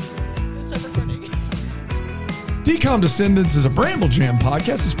 Start recording. Decom Descendants is a Bramble Jam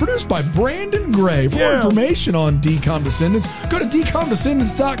podcast. It's produced by Brandon Gray. For more information on Decom Descendants, go to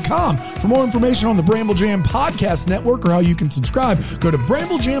decomdescendants.com. For more information on the Bramble Jam podcast network or how you can subscribe, go to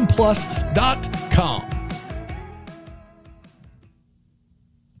bramblejamplus.com.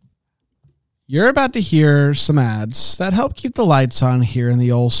 You're about to hear some ads that help keep the lights on here in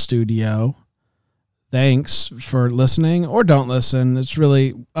the old studio. Thanks for listening or don't listen. It's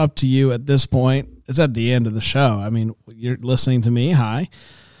really up to you at this point. It's at the end of the show. I mean, you're listening to me. Hi.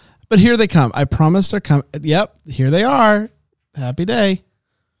 But here they come. I promise they're coming. Yep, here they are. Happy day.